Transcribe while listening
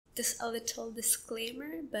just a little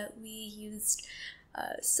disclaimer, but we used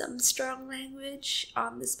some strong language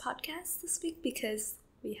on this podcast this week because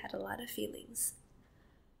we had a lot of feelings.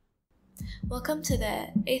 Welcome to the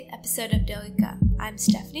 8th episode of Dialogika. I'm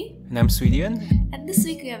Stephanie. And I'm Swedian. And this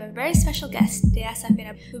week we have a very special guest,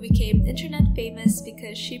 Safira, who became internet famous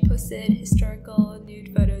because she posted historical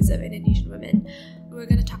nude photos of Indonesian women. We're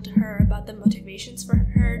going to talk to her about the motivations for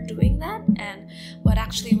her doing that and what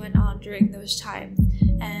actually went on during those times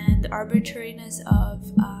and the arbitrariness of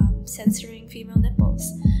censoring female nipples.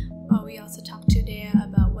 We also talked to Dea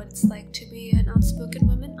about what it's like to be an outspoken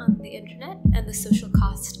woman on the internet and the social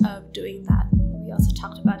cost of doing that. We also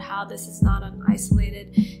talked about how this is not an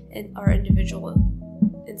isolated or individual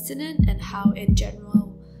incident and how in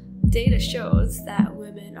general data shows that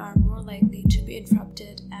women are more likely to be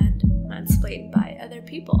interrupted and mansplained by other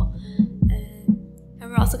people. And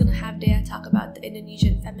we're also going to have Dea talk about the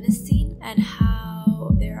Indonesian feminist scene and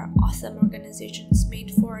how there are awesome organizations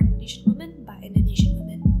made for Indonesian women by Indonesian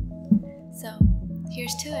women. So,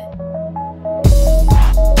 here's to it.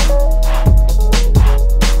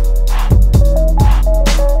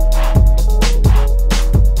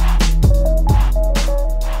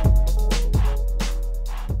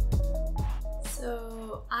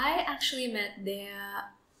 So, I actually met Dea a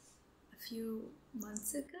few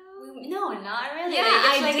months ago. No, not really. Yeah,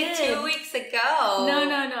 I did. 2 weeks ago. No.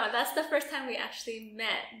 That's the first time we actually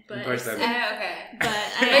met. But First time. Okay. But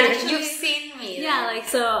I actually, you've seen me. Yeah, like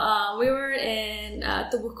so. We were in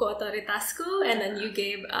Tubuhku Otoritasku, and then you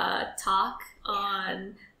gave a talk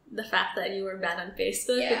on the fact that you were banned on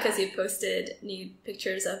Facebook because you posted nude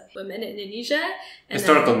pictures of women in Indonesia. And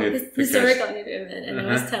historical nude women, and I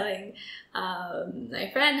was telling my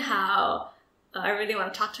friend how. I really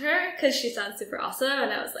want to talk to her because she sounds super awesome, and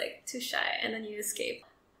I was like too shy, and then you escaped.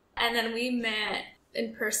 And then we met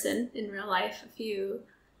in person in real life a few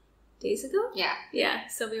days ago. Yeah,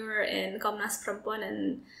 so we were in Komnas Perempuan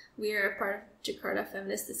and we are part of Jakarta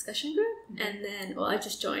Feminist Discussion Group, and then I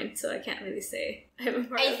just joined, so I can't really say I'm a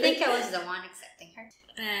part of it. I think I was the one accepting her.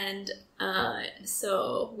 And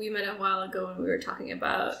so we met a while ago when we were talking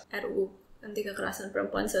about RUU Anti Kekerasan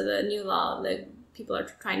Perempuan, so the new law like people are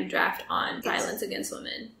trying to draft on violence against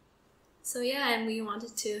women. So yeah, and we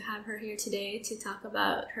wanted to have her here today to talk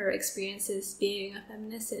about her experiences being a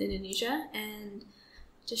feminist in Indonesia and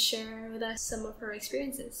just share with us some of her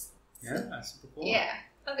experiences. Yeah, that's super cool. Yeah.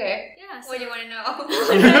 Okay. Yeah. So, what do you want to know?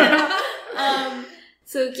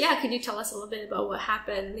 So yeah, could you tell us a little bit about what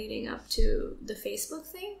happened leading up to the Facebook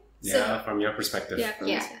thing? Yeah, from your perspective. Yeah, from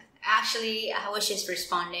your perspective. Actually, I was just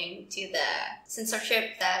responding to the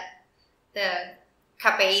censorship that the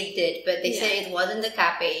KPI did, but they said it wasn't the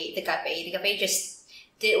KPI. The KPI just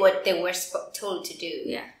did what they were told to do.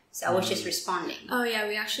 Yeah. So I was just responding. Oh yeah,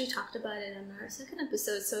 we actually talked about it in our second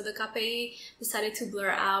episode. So the KPI decided to blur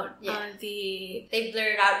out They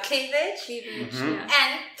blurred out cleavage yeah,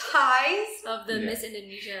 and thighs of the Miss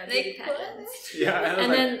Indonesia beauty pageants. Yeah,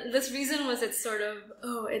 and then this reason was it's sort of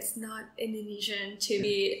it's not Indonesian to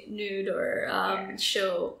be nude or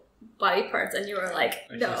show body parts, and you were like,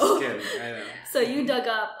 no. Skin. I know. So you dug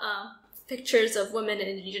up pictures of women in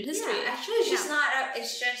Indonesian history. Yeah, actually, it's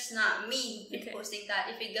just not me posting that.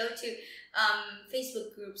 If you go to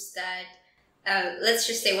Facebook groups that, let's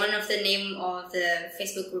just say one of the name of the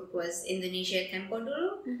Facebook group was Indonesia Tempo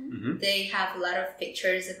Dulu. Mm-hmm. They have a lot of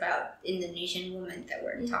pictures about Indonesian women that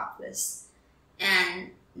were topless,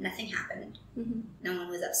 and nothing happened. No one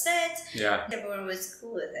was upset. Yeah, everyone was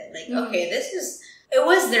cool with it. Like, okay, it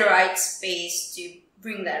was the right space to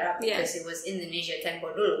bring that up because it was Indonesia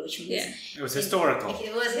Tempo Dulu, which means it was historical.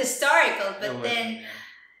 It was historical, but then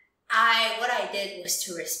what I did was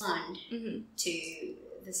to respond to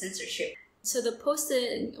the censorship. So the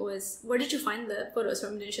posting was, where did you find the photos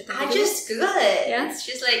from Indonesia Tempo Dulu? I just Googled it. Yeah? It's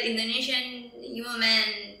just like Indonesian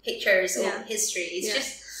women pictures of history. It's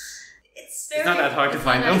just it's not that hard to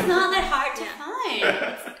find them. It's not that hard to find.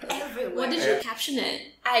 It's everywhere. What did you caption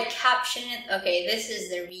it? I captioned it. Okay, this is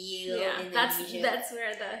the real. Indonesian. That's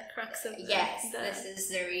where the crux of this is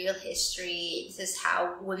the real history. This is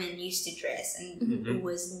how women used to dress, and it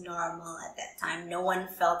was normal at that time. No one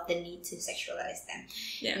felt the need to sexualize them.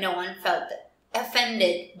 Yeah. No one felt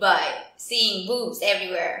offended by seeing boobs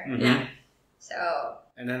everywhere. Yeah. So.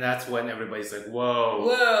 And then that's when everybody's like, "Whoa!"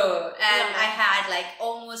 Whoa! And I had like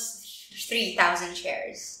almost 3,000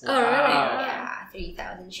 shares. Oh, really? Yeah,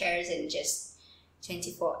 3,000 shares in just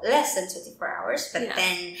less than 24 hours. But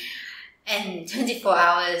then, in 24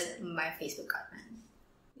 hours, my Facebook got banned.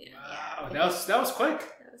 Wow, that was quick.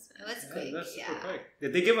 It was quick. That's super quick.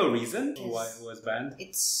 Did they give a reason why it was banned?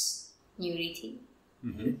 It's nudity.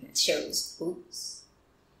 It shows boobs.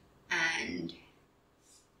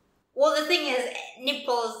 Well, the thing is,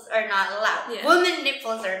 nipples are not allowed. Yeah. Women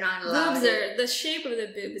nipples are not allowed. Boobs are, the shape of the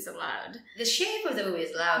boob is allowed. The shape of the boob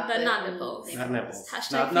is allowed. But not nipples. Not nipples.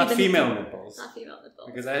 Hashtag Not feed the female nipple. nipples. Not female nipples.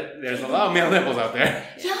 Because there's a lot of male nipples out there.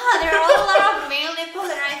 Yeah, there are a lot of male nipples,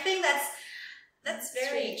 and I think that's very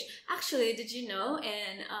strange. Actually, did you know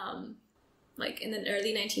in the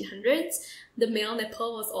early 1900s, the male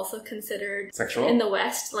nipple was also considered Sexual? in the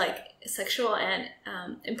West, like sexual and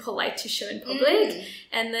impolite to show in public.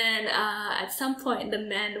 And then at some point, the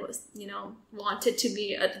men was, wanted to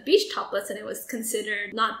be at the beach topless, and it was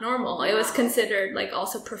considered not normal. It was considered like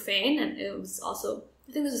also profane, and it was also,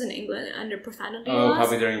 I think this was in England under profanity laws.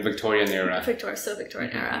 Probably during Victorian era.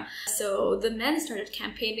 Victorian era. So the men started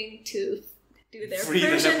campaigning to do their Free the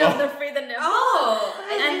version nipple. of the free the nipple. Oh,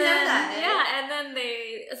 I didn't know then, that. Yeah, and then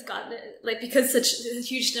they got because such a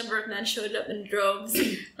huge number of men showed up in droves,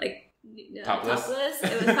 topless.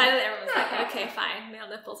 It was finally everyone was like, okay, fine, male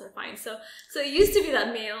nipples are fine. So it used to be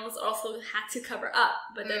that males also had to cover up,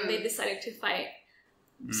 but then they decided to fight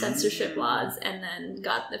censorship laws and then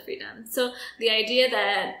got the freedom. So the idea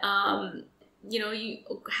that you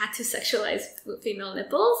had to sexualize female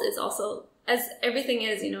nipples is also, as everything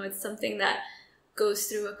is, it's something that goes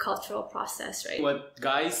through a cultural process, right? What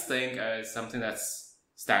guys think as something that's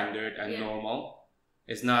standard and normal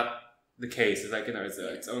is not the case. It's like,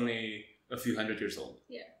 it's only a few hundred years old.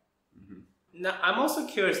 Yeah. Mm-hmm. Now, I'm also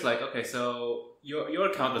curious, okay, so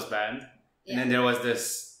your account was banned, and then there was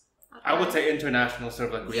this, I would say, international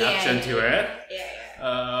sort of reaction to it.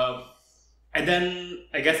 Yeah. And then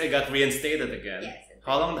I guess it got reinstated again. Yes.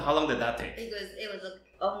 How long did that take? It was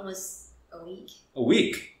almost a week. A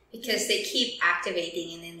week? Because they keep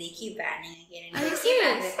activating and then they keep banning again. And Are they you keep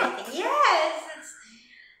serious? activating. Yes!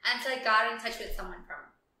 Until I got in touch with someone from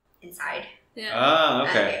inside. Yeah. Ah,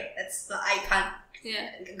 okay. I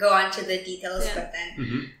can't go on to the details, but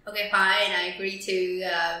then, okay, fine, I agree to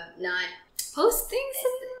not post things?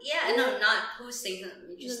 not post things,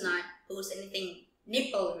 just not post anything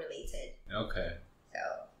nipple related. Okay.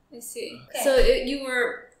 So. I see. Okay. So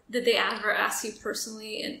did they ever ask you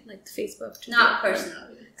personally in Facebook? Not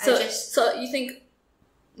personally. So you think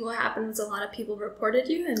what happened is a lot of people reported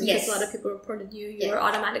you, and because a lot of people reported you, you were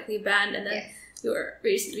automatically banned, and then you were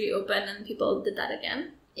reopened, and people did that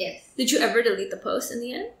again? Yes. Did you ever delete the post in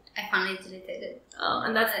the end? I finally deleted it. Oh,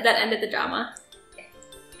 and that ended the drama. Yeah.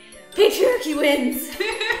 Patriarchy wins!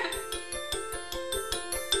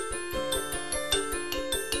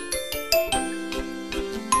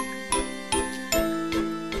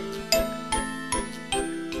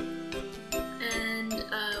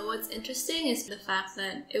 Interesting is the fact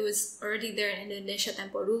that it was already there in Indonesia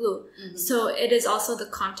tempo dulu. So it is also the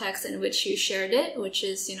context in which you shared it, which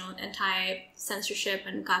is, anti-censorship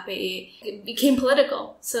and KPI. It became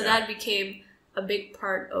political. So that became a big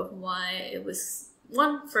part of why it was,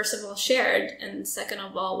 first of all, shared, and second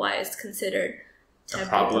of all, why it's considered a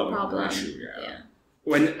problem. Issue,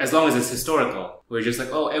 as long as it's historical, we're just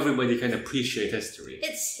everybody can appreciate history.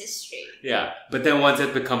 It's history. Yeah, but then once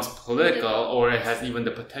it becomes political, or it has even the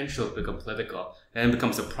potential to become political, then it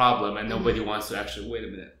becomes a problem, and nobody wants to actually, wait a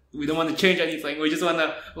minute, we don't want to change anything, we just want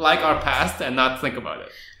to like our past and not think about it.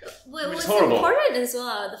 What's important as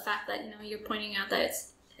well, the fact that, you're pointing out that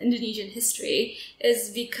it's Indonesian history, is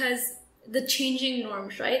because the changing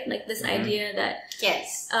norms, right? Like this idea that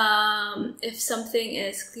if something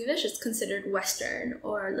is cleavage, it's considered Western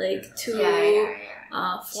or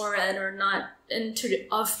foreign or not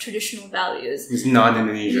of traditional values. It's not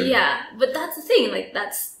Indonesian. Yeah, but that's the thing.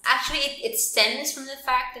 That's actually it stems from the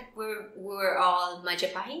fact that we're all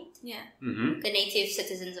Majapahit. Yeah. The native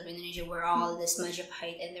citizens of Indonesia were all this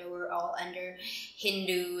Majapahit, and they were all under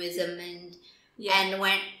Hinduism, and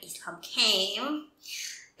when Islam came,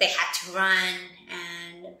 they had to run,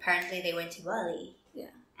 and apparently they went to Bali. Yeah.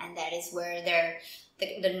 And that is where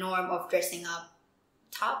the norm of dressing up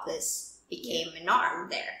topless became a norm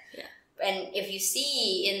there. Yeah. And if you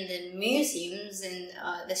see in the museums and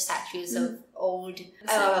the statues of old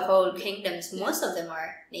kingdoms, most of them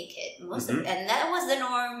are naked. And that was the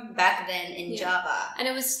norm back then in Java. And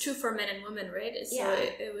it was true for men and women, right? So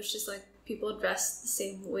it was just people dressed the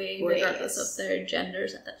same way regardless of their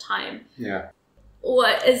genders at the time. Yeah.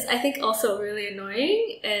 What is, I think, also really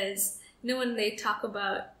annoying is, when they talk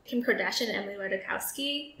about Kim Kardashian and Emily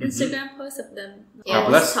Ratajkowski Instagram posts of them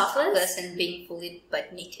topless and being fully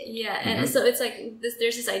butt naked. Yeah, and so it's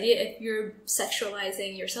there's this idea, if you're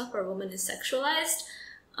sexualizing yourself, or a woman is sexualized,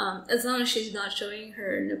 as long as she's not showing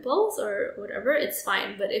her nipples or whatever, it's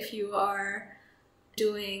fine. But if you are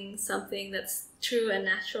doing something that's true and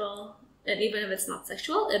natural, and even if it's not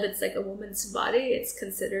sexual, if it's a woman's body, it's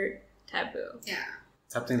considered taboo. Yeah.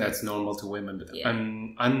 something that's normal to women, but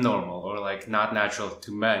unnormal or like not natural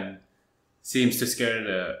to men seems to scare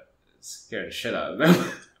the shit out of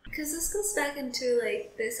them. Because this goes back into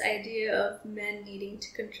like this idea of men needing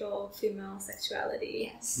to control female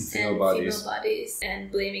sexuality and female bodies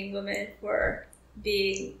and blaming women for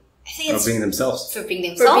being being themselves. For being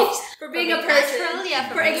themselves. For being a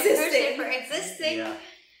person. For existing. For existing. Yeah.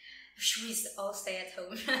 Should we all stay at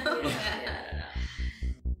home? Yeah.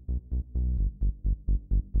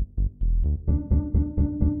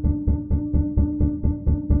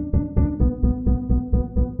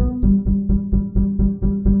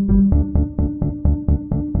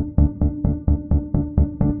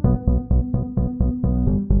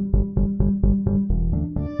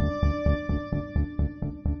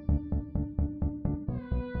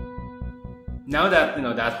 Now that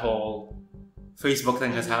that whole Facebook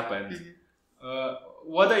thing has happened,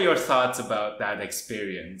 what are your thoughts about that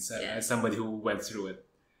experience as somebody who went through it?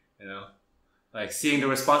 Like seeing the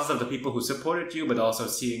responses of the people who supported you, but also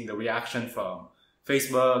seeing the reaction from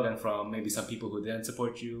Facebook and from maybe some people who didn't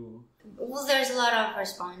support you. Well, there's a lot of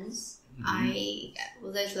response.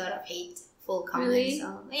 There's a lot of hateful comments. Really?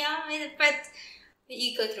 But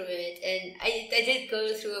you go through it, and I did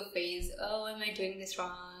go through a phase. Oh, am I doing this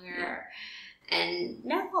wrong? And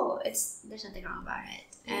no, there's nothing wrong about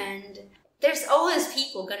it. And there's always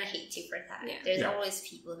people gonna hate you for that. There's always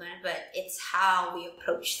people but it's how we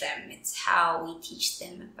approach them. It's how we teach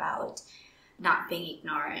them about not being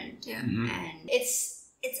ignorant. And it's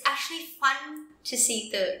actually fun to see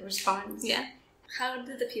the response. How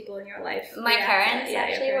did the people in your life My parents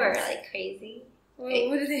actually were parents. like crazy.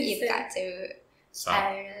 What did they You've say? got to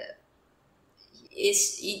Stop.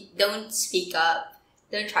 you don't speak up.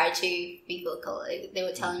 Don't try to be vocal. Like, they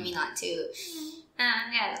were telling me not to.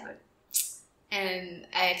 And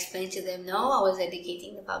I explained to them, no, I was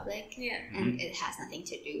educating the public. And it has nothing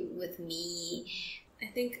to do with me. I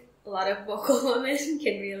think a lot of vocal women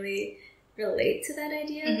can really relate to that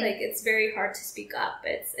idea. Like, it's very hard to speak up.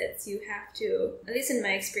 It's you have to, at least in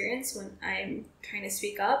my experience, when I'm trying to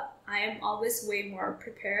speak up, I am always way more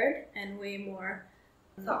prepared and way more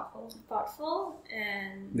thoughtful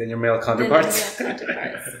and Then your male counterparts.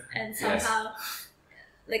 And somehow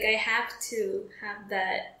like I have to have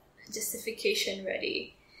that justification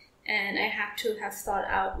ready, and I have to have thought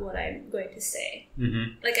out what I'm going to say.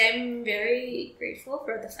 Like, I'm very grateful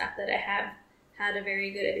for the fact that I have had a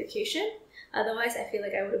very good education. Otherwise, I feel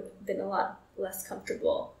like I would have been a lot less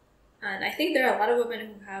comfortable. And I think there are a lot of women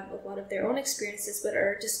who have a lot of their own experiences but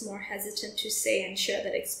are just more hesitant to say and share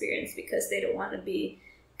that experience because they don't want to be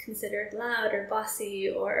considered loud or bossy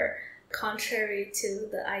or contrary to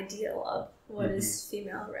the ideal of what is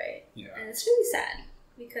female, right? And it's really sad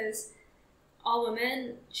because all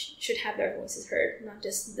women should have their voices heard, not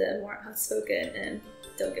just the more outspoken and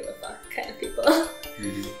don't give a fuck kind of people.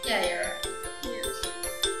 Yeah, you're right.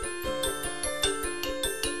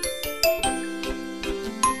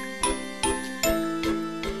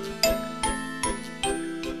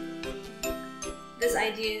 This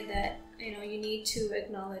idea that you need to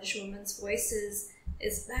acknowledge women's voices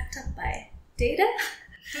is backed up by data.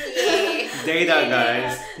 Data,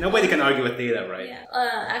 guys. Nobody can argue with data, right?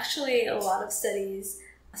 Actually, a lot of studies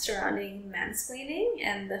surrounding mansplaining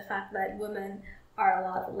and the fact that women are a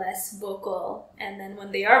lot less vocal, and then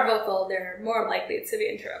when they are vocal, they're more likely to be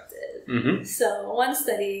interrupted. So one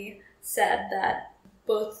study said that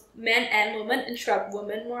both men and women interrupt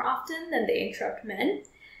women more often than they interrupt men.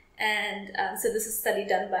 And so this is a study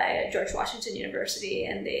done by George Washington University,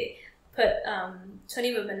 and they put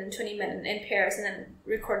 20 women and 20 men in pairs and then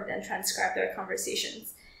recorded and transcribed their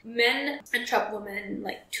conversations. Men interrupt women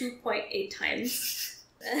like 2.8 times.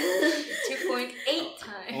 2.8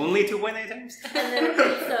 times. Only 2.8 times?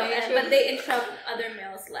 But they interrupt other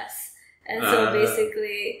males less. And so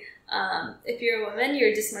basically, if you're a woman,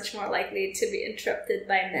 you're just much more likely to be interrupted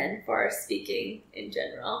by men for speaking in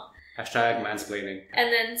general. Hashtag mansplaining.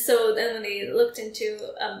 And then when they looked into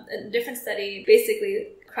a different study, basically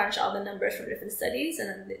crunched all the numbers from different studies,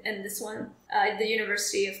 and this one, the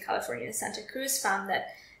University of California, Santa Cruz, found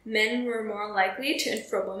that men were more likely to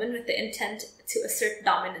interrupt women with the intent to assert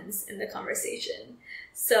dominance in the conversation.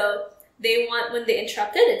 So they want, when they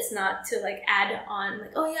interrupted, it's not to like add on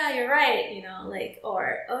like, oh yeah, you're right,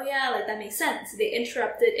 or oh yeah, like that makes sense. They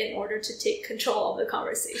interrupted in order to take control of the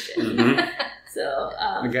conversation. So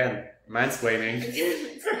again, mansplaining.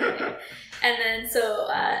 And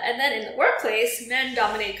then in the workplace, men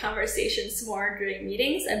dominate conversations more during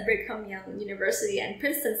meetings. A Brigham Young University and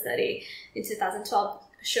Princeton study in 2012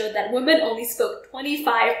 showed that women only spoke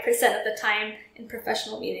 25% of the time in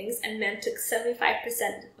professional meetings, and men took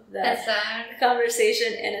 75% of that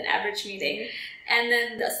conversation in an average meeting. And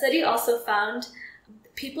then the study also found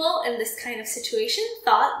people in this kind of situation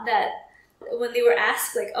thought that when they were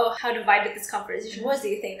asked, like, oh, how divided this conversation was, do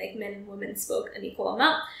you think like men and women spoke an equal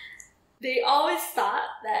amount? They always thought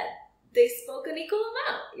that they spoke an equal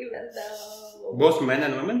amount, even though... Both men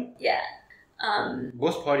and women? Yeah.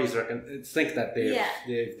 Both parties think that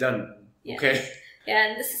they've done okay. Yeah,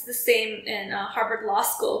 and this is the same in Harvard Law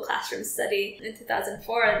School classroom study in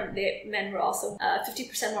 2004. And men were also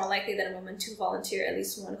 50% more likely than a woman to volunteer at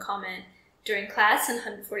least one comment during class, and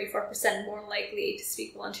 144% more likely to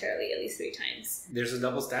speak voluntarily at least 3 times. There's a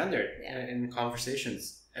double standard in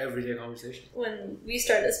conversations, everyday conversations. When we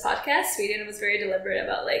started this podcast, Sweden was very deliberate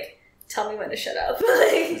about, like, tell me when to shut up.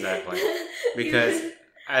 Exactly. Because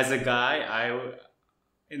as a guy,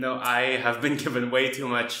 I have been given way too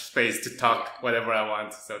much space to talk whatever I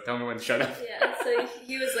want. So tell me when to shut up. Yeah, so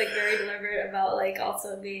he was like very deliberate about like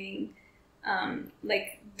also being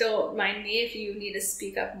like, don't mind me if you need to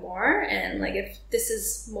speak up more, and like if this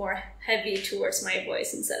is more heavy towards my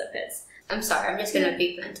voice instead of his. I'm sorry, I'm just gonna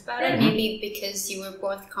be blunt about it. Maybe because you were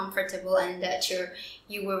both comfortable and that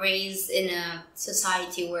you were raised in a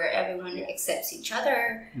society where everyone accepts each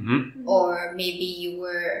other, or maybe you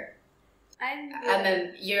were.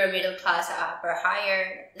 You're a middle class or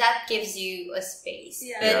higher. That gives you a space.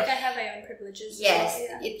 Yeah, but I have my own privileges. Yes,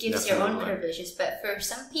 it gives your own privileges. But for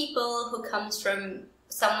some people who comes from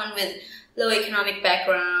someone with low economic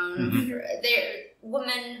background, they're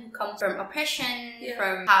women who come from oppression,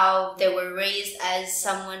 from how they were raised as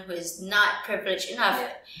someone who is not privileged enough,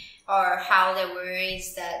 or how they were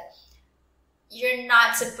raised that you're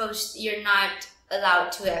not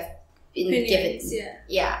allowed to have been given.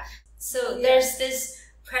 Yeah. So there's this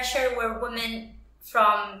pressure where women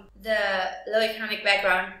from the low economic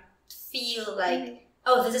background feel like,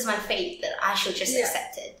 oh, this is my fate, that I should just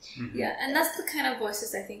accept it. Yeah, and that's the kind of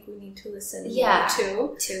voices I think we need to listen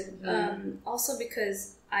to. Also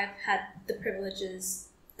because I've had the privileges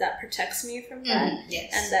that protects me from that,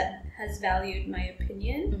 and that has valued my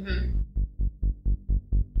opinion.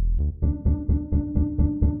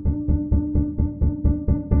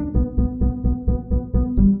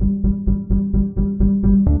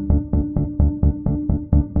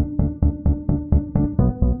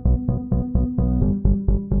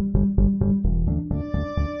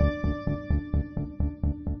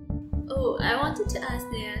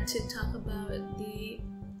 To talk about the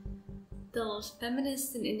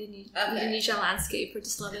feminists in Indonesian landscape for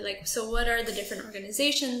just a little bit. Like, so what are the different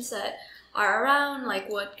organizations that are around? Like,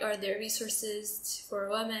 what are their resources for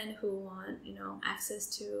women who want, access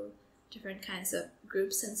to different kinds of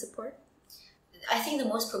groups and support? I think the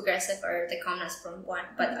most progressive are the Komnas Perempuan,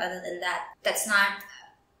 but other than that, that's not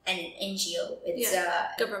an NGO. It's a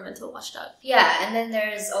governmental watchdog. Yeah, and then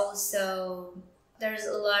there's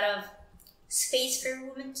a lot of space for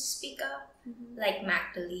women to speak up, like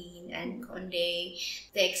Magdalene and Conde.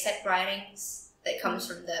 They accept writings that comes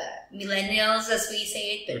from the millennials, as we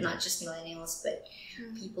say it, but not just millennials, but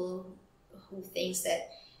people who thinks that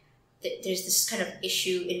there's this kind of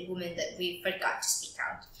issue in women that we forgot to speak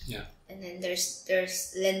out. Yeah. And then there's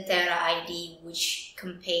Lentera ID, which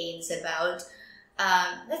campaigns about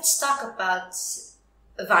let's talk about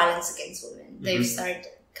violence against women. They've started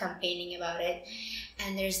campaigning about it.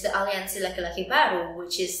 And there's the Aliansi Laki-Laki Baru,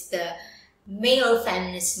 which is the male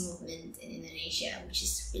feminist movement in Indonesia, which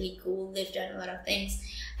is really cool. They've done a lot of things.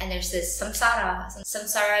 And there's this Samsara.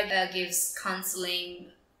 Samsara gives counseling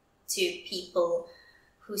to people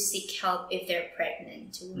who seek help if they're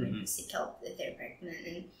pregnant, to women who seek help if they're pregnant.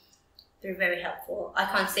 And they're very helpful. I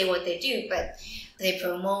can't say what they do, but they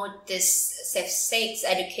promote this safe sex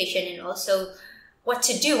education and also what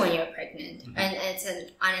to do when you're pregnant. And it's an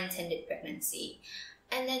unintended pregnancy.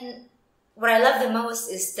 And then what I love the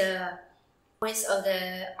most is the voice of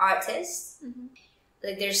the artists.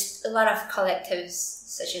 Like, there's a lot of collectives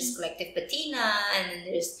such as Collective Betina, and then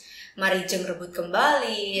there's Mari Jeng Rebut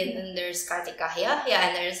Kembali, and then there's Kartika Yahya,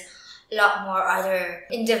 and there's a lot more other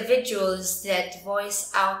individuals that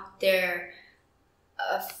voice out their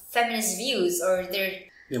feminist views, or they're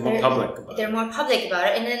more public about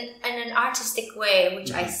it in an artistic way,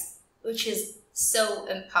 which is so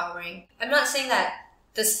empowering. I'm not saying that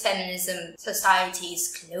this feminism society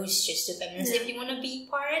is closed just to feminism. If you want to be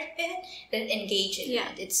part of it, then engage in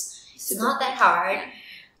it. It's not that hard.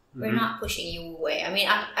 We're not pushing you away. I mean,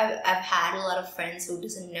 I've had a lot of friends who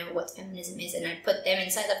doesn't know what feminism is, and I put them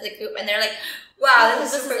inside of the group, and they're like, "Wow,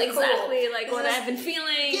 this is super exactly cool. like what I've been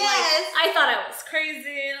feeling. Yes, like, I thought I was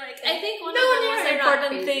crazy. Like, I think one of the most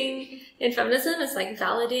important thing in feminism is like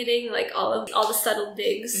validating like all the subtle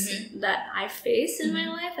digs that I face in my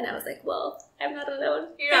life, and I was like, well, I'm not alone.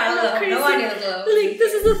 You're not alone. Crazy. No one is alone. Like,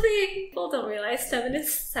 this is a thing. People don't realize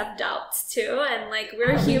feminists have doubts too, and like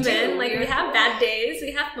we're human. Like we have bad days,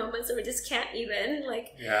 we have moments where we just can't even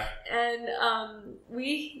like. Yeah. And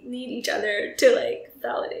we need each other to like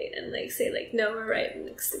validate and like say like, no, we're right, and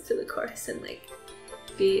like stick to the course and like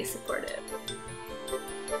be supportive.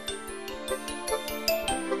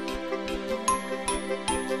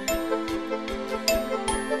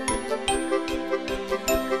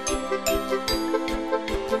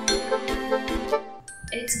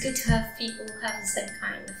 It's good to have people who have the same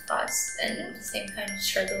kind of thoughts and the same kind of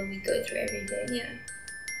struggle we go through every day. Yeah.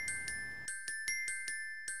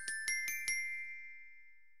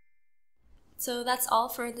 So that's all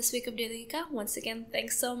for this week of Dialogika. Once again,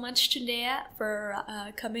 thanks so much to Dea for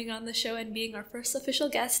coming on the show and being our first official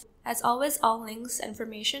guest. As always, all links and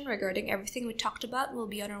information regarding everything we talked about will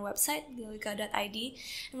be on our website, dialogika.id.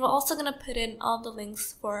 And we're also going to put in all the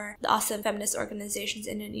links for the awesome feminist organizations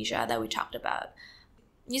in Indonesia that we talked about.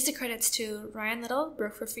 Music credits to Ryan Little,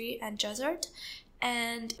 Broke for Free, and Juzzart.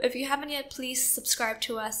 And if you haven't yet, please subscribe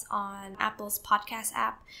to us on Apple's podcast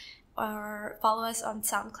app or follow us on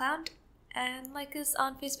SoundCloud and like us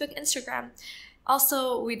on Facebook, Instagram.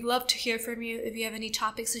 Also, we'd love to hear from you. If you have any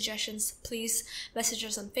topic suggestions, please message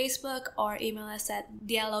us on Facebook or email us at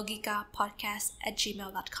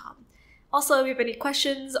dialogikapodcast@gmail.com. Also, if you have any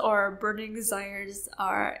questions or burning desires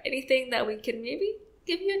or anything that we can maybe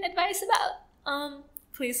give you advice about,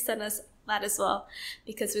 please send us that as well,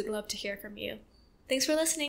 because we'd love to hear from you. Thanks for listening.